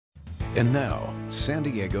And now, San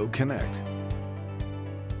Diego Connect.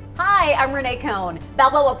 Hi, I'm Renee Cohn.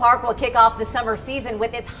 Balboa Park will kick off the summer season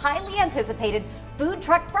with its highly anticipated Food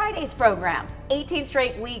Truck Fridays program. 18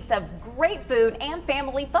 straight weeks of great food and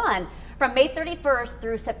family fun from May 31st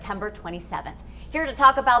through September 27th. Here to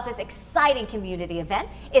talk about this exciting community event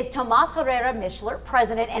is Tomas Herrera Mischler,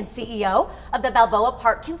 President and CEO of the Balboa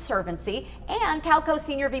Park Conservancy, and Calco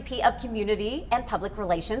Senior VP of Community and Public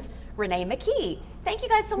Relations, Renee McKee. Thank you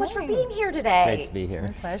guys so much for being here today. Great to be here. My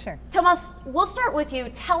pleasure. Tomas, we'll start with you.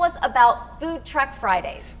 Tell us about Food Truck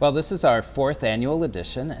Fridays. Well, this is our 4th annual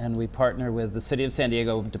edition, and we partner with the City of San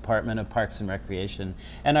Diego Department of Parks and Recreation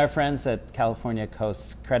and our friends at California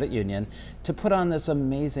Coast Credit Union to put on this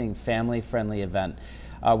amazing family-friendly event.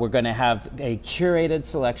 We're going to have a curated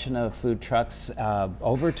selection of food trucks,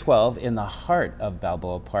 over 12, in the heart of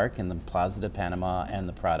Balboa Park in the Plaza de Panama and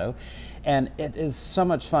the Prado. And it is so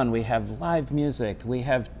much fun. We have live music, we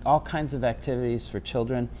have all kinds of activities for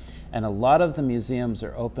children, and a lot of the museums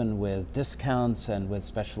are open with discounts and with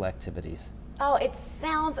special activities. Oh, it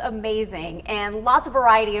sounds amazing, and lots of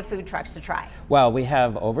variety of food trucks to try. Well, we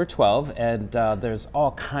have over 12, and there's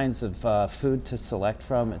all kinds of food to select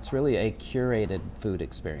from. It's really a curated food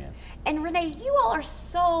experience. And Renee, you all are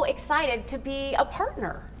so excited to be a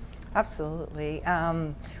partner. Absolutely.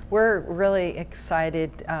 We're really excited.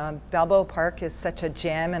 Balboa Park is such a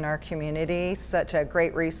gem in our community, such a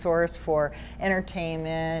great resource for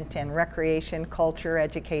entertainment and recreation, culture,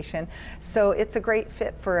 education. So it's a great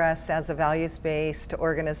fit for us as a values-based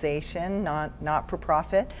organization, not for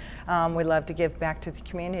profit. We love to give back to the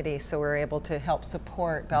community, so we're able to help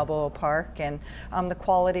support Balboa Park and the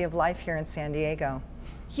quality of life here in San Diego.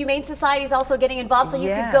 Humane Society is also getting involved, so you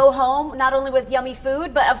Yes. could go home not only with yummy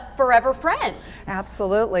food, but a forever friend.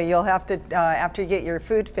 Absolutely. You'll have to, after you get your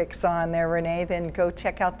food fix on there, Renee, then go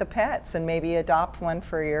check out the pets and maybe adopt one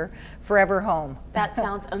for your forever home. That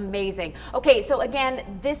sounds amazing. Okay, so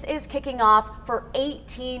again, this is kicking off for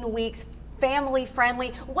 18 weeks. Family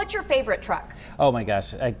friendly. What's your favorite truck? Oh my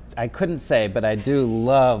gosh, I couldn't say, but I do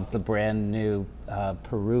love the brand new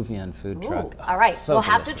Peruvian food truck. All right, So we'll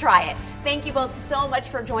have to delicious. try it. Thank you both so much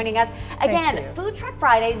for joining us. Again, Thank you. Food Truck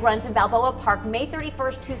Friday runs in Balboa Park May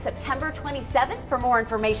 31st to September 27th. For more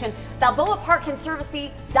information,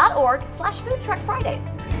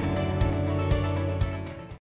 balboaparkconservancy.org/foodtruckfridays.